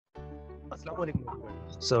Assalamu alaikum everyone.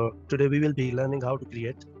 So today we will be learning how to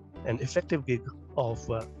create an effective gig of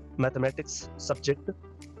mathematics subject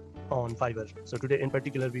on Fiverr. So today in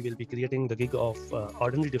particular we will be creating the gig of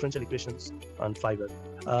ordinary differential equations on Fiverr.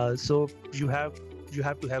 So you have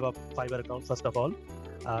to have a Fiverr account first of all.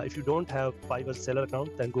 If you don't have Fiverr seller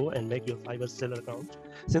account, then go and make your Fiverr seller account.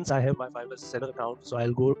 Since I have my Fiverr seller account, so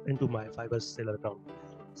I'll go into my Fiverr seller account.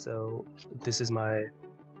 So this is my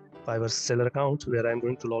Fiverr seller account where I'm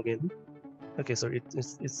going to log in. Okay, so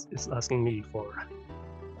it's asking me for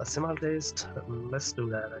a simul test. Let's do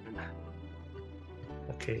that.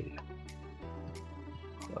 Okay,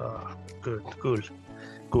 good,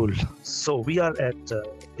 cool. So we are at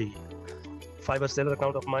the Fiverr seller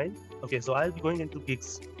account of mine. Okay, so I'll be going into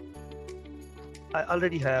gigs. I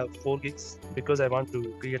already have 4 gigs because I want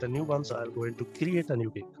to create a new one, so I'll go into create a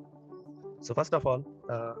new gig. So first of all,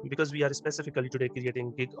 because we are specifically today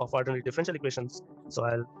creating gig of ordinary differential equations,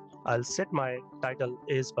 so I'll set my title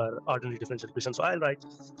is for ordinary differential equations. So I'll write,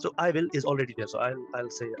 so I will is already there. So I'll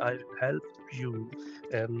say I'll help you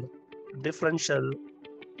in differential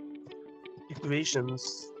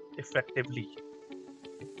equations effectively.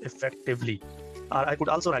 Or I could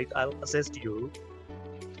also write I'll assist you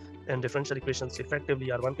in differential equations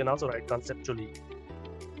effectively, or one can also write conceptually.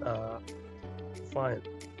 Fine.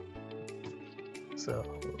 So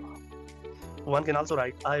one can also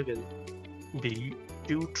write I will be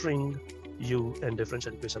tutoring you in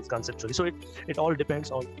differential equations conceptually. So it all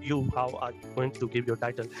depends on you how are you going to give your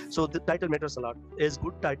title. So the title matters a lot. Is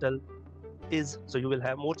good title is, so you will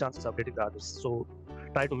have more chances of getting the others. So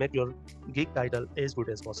try to make your gig title as good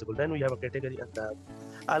as possible. Then we have a category, and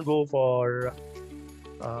I'll go for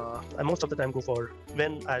I most of the time go for,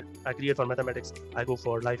 when I create for mathematics, I go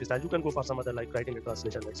for lifestyle. You can go for some other like writing a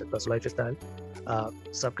translation, etc. So lifestyle,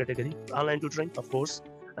 subcategory, online tutoring, of course,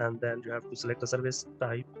 and then you have to select a service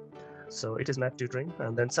type. So it is math tutoring,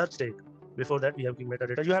 and then search date. Before that, we have gig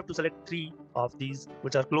metadata. You have to select 3 of these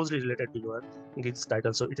which are closely related to your gig's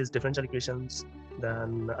title. So it is differential equations.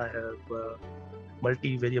 Then I have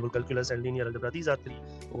multi-variable calculus and linear algebra. These are 3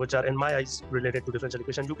 which are in my eyes related to differential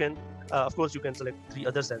equation. You can of course you can select 3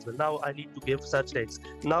 others as well. Now I need to give search tags.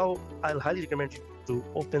 Now I'll highly recommend you to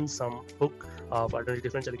open some book of ordinary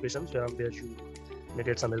differential equations where you may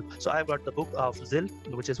get some help. So I've got the book of ZIL,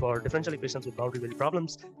 which is for differential equations with boundary value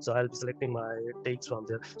problems. So I'll be selecting my takes from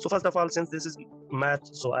there. So first of all, since this is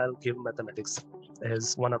math, so I'll give mathematics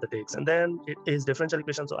as one of the takes, and then it is differential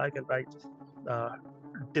equation, so I can write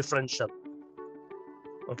differential.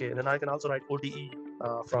 Okay, and then I can also write ODE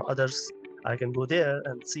from others. I can go there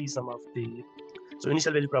and see some of the, so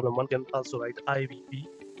initial value problem. One can also write IVP,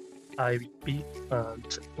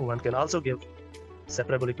 and one can also give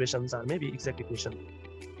separable equations or maybe exact equation.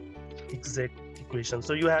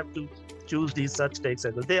 So you have to choose these search tags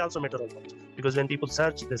as well. They also matter a lot because when people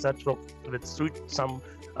search, they search with some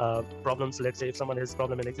problems. Let's say if someone has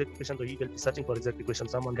problem in exact equation, so he will be searching for exact equation.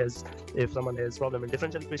 If someone has problem in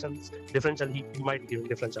differential equations, differential, he might be giving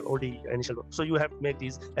differential ODE initial. So you have to make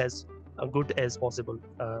these as good as possible.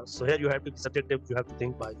 So here you have to be subjective. You have to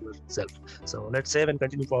think by yourself. So let's save and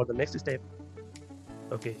continue for the next step.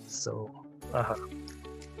 Okay, so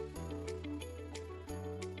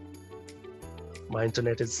my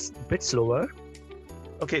internet is a bit slower.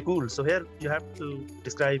 Okay, cool. So here you have to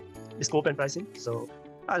describe scope and pricing. So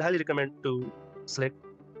I'll highly recommend to select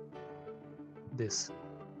this.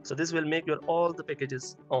 So this will make your all the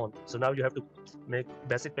packages on. So now you have to make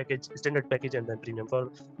basic package, standard package, and then premium.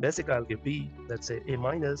 For basic, I'll give B, let's say A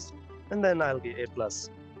minus, and then I'll give A plus.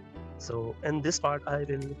 So in this part, I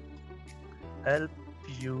will help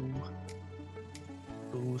you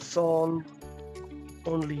to solve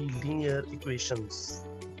only linear equations,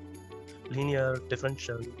 linear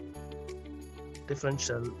differential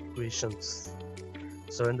equations.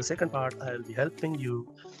 So in the second part, I will be helping you.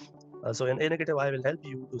 So in A negative, I will help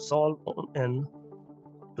you to solve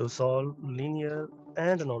linear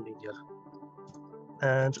and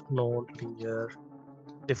non-linear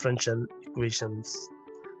differential equations.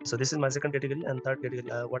 So this is my second category, and third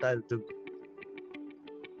category, what I'll do.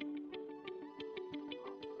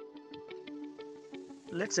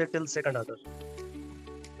 Let's say till second order.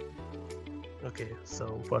 Okay,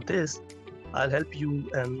 so for this, I'll help you,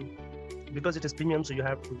 and because it is premium, so you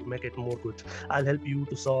have to make it more good. I'll help you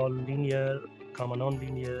to solve linear,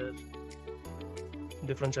 non-linear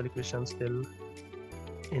differential equations till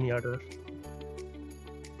any order,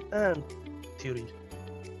 and theory,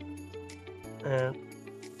 and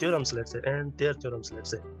theorems, let's say, and their theorems, let's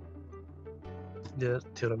say. Their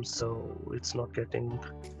theorems, so it's not getting.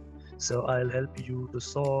 So I'll help you to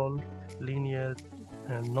solve linear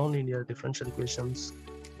and non-linear differential equations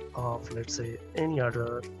of, let's say, any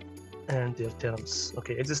order and their theorems.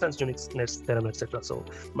 Okay, existence, uniqueness, theorem, etc. So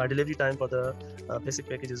my delivery time for the basic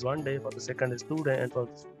package is 1 day, for the second is 2 days, and for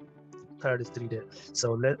third is 3 days.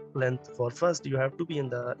 So length for first, you have to be in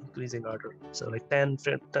the increasing order. So like 10,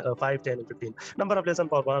 5, 10, and 15. Number of lesson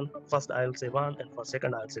for one, first I'll say 1, and for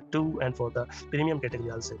second I'll say 2, and for the premium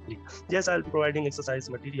category I'll say 3. Yes, I'll be providing exercise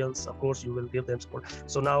materials. Of course, you will give them support.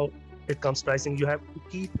 So now it comes pricing. You have to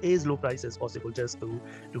keep as low price as possible just to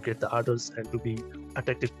get the orders and to be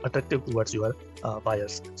attractive towards your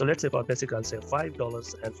buyers. So let's say for basic I'll say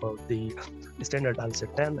 $5, and for the standard I'll say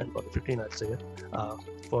 10, and for the 15 I'll say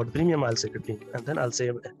for the premium I'll say 15, and then I'll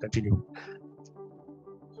save and continue.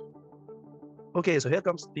 Okay, so here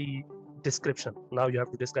comes the description. Now you have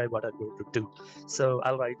to describe what I'm going to do. So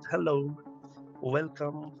I'll write, hello,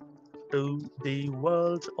 welcome to the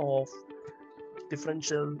world of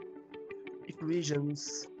differential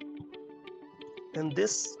equations. In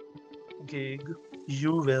this gig,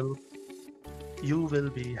 you will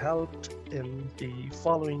be helped in the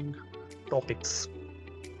following topics.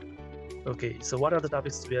 Okay, so what are the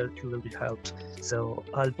topics where you will be helped? So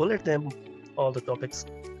I'll bullet them, all the topics.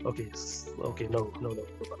 Okay, no,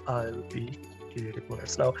 I'll be creating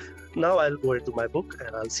bullets. Now I'll go into my book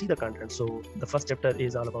and I'll see the content. So the first chapter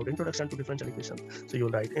is all about introduction to differential equation. So you'll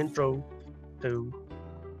write intro to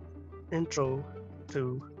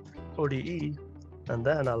ODE, and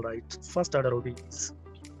then I'll write first order ODEs,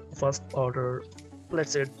 first order,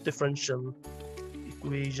 let's say differential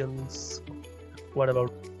equations. What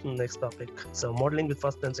about next topic? So modeling with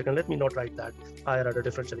first and second. Let me not write that. Higher order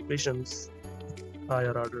differential equations,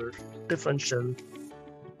 higher order differential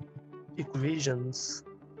equations.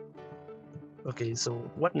 Okay, so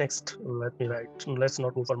what next? Let me write. Let's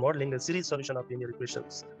not go for modeling. A series solution of linear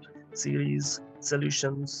equations. Series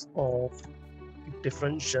solutions of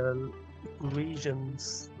differential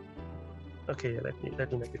equations. Okay, let me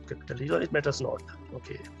make it capital. It matters not.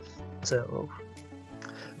 Okay, so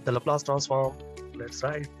the Laplace transform. Let's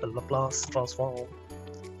write the Laplace transform.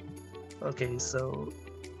 Okay, so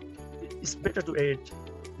it's better to add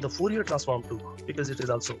the Fourier transform too, because it is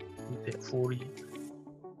also the Fourier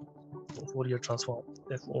transform.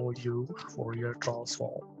 Fourier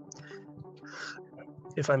transform.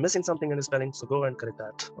 If I'm missing something in the spelling, so go and correct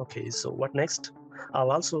that. Okay, so what next?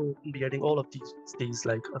 I'll also be adding all of these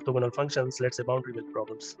like orthogonal functions, let's say boundary value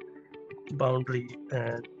problems, boundary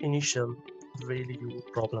and initial value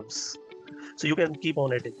problems. So you can keep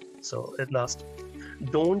on adding. So at last,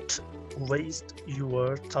 don't waste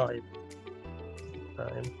your time.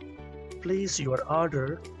 Place your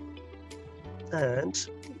order and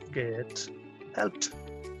get helped.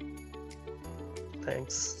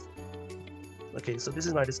 Thanks. Okay, so this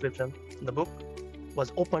is my description. The book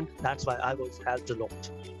was opened, that's why I was helped a lot.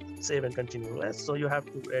 Save and continue. So you have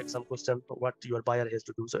to add some question for what your buyer has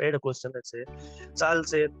to do. So add a question, let's say. So I'll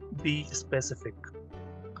say be specific.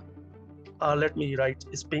 Let me write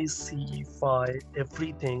specify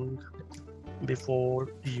everything before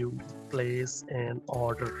you place an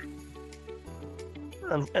order.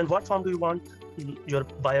 And what form do you want your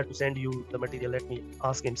buyer to send you the material? Let me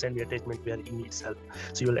ask him, send me attachment where he needs help.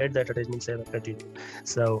 So you'll add that attachment, save and continue.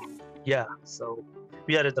 So yeah, so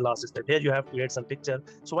we are at the last step. Here you have to add some picture.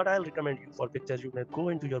 So what I'll recommend you for pictures, you may go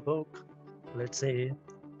into your book. Let's say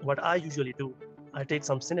what I usually do, I take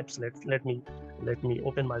some snips. Let me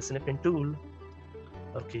open my snipping tool.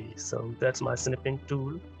 Okay, so that's my snipping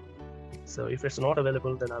tool. So if it's not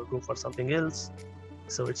available, then I'll go for something else.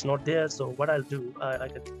 So it's not there. So what I'll do,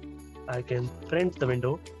 I can print the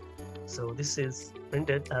window. So this is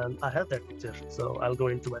printed and I have that picture. So I'll go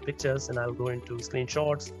into my pictures and I'll go into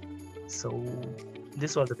screenshots. So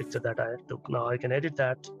this was the picture that I took. Now I can edit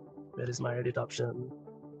that. Where is my edit option?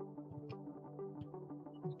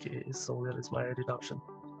 Okay, so where is my edit option?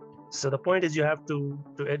 So the point is you have to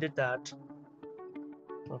edit that.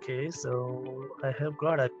 Okay, so I have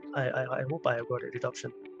got I hope I have got edit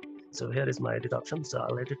option. So here is my edit option, so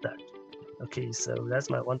I'll edit that. Okay, so that's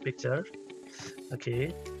my one picture.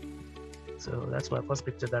 Okay, so that's my first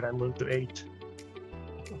picture that I'm going to edit.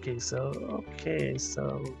 Okay, so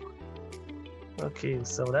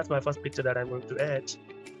that's my first picture that I'm going to add.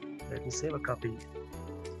 Let me save a copy.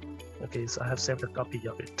 Okay, so I have saved a copy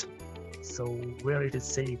of it. So where it is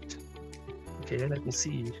saved? Okay, let me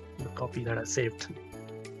see the copy that I saved.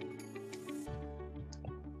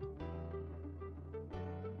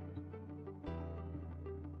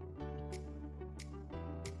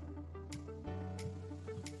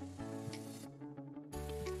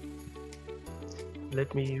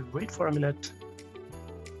 Let me wait for a minute.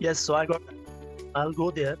 Yes, so I got that. I'll go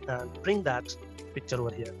there and bring that picture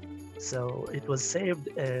over here. So it was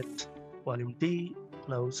saved at volume D.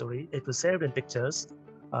 No, sorry, it was saved in pictures.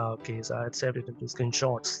 Okay, so I had saved it into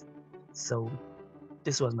screenshots. So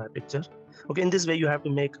this was my picture. Okay, in this way you have to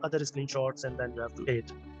make other screenshots and then you have to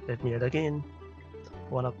edit. Let me add again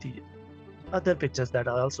one of the other pictures that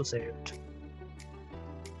I also saved.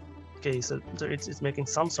 Okay, so it's making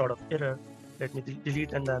some sort of error. Let me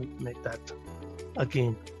delete and then make that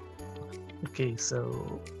again. Okay,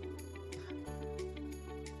 so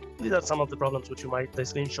these are some of the problems which you might, the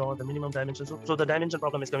screenshot, the minimum dimensions. So the dimension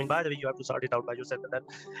problem is coming. By the way, you have to sort it out by yourself, and then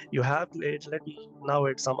you have to edit. Let me now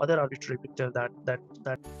add some other arbitrary picture that.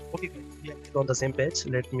 Okay, we are on the same page.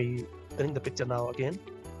 Let me bring the picture now again.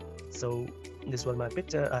 So this was my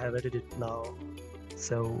picture. I have edited it now.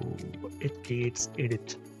 So it gets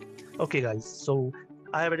edit. Okay, guys. So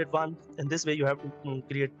I have added one, and this way you have to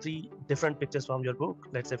create 3 different pictures from your book.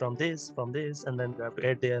 Let's say from this, and then you have to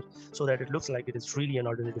add there so that it looks like it is really an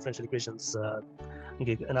ordinary differential equations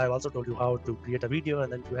gig. And I've also told you how to create a video,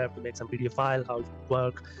 and then you have to make some PDF file, how to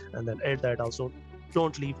work, and then add that also.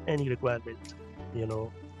 Don't leave any requirement,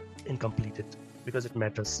 incompleted, because it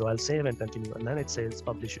matters. So I'll save and continue, and then it says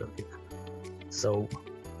publish your gig. So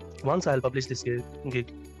once I'll publish this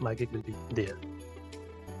gig, my gig will be there.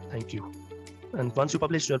 Thank you. And once you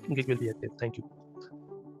publish, your gig will be active. Thank you.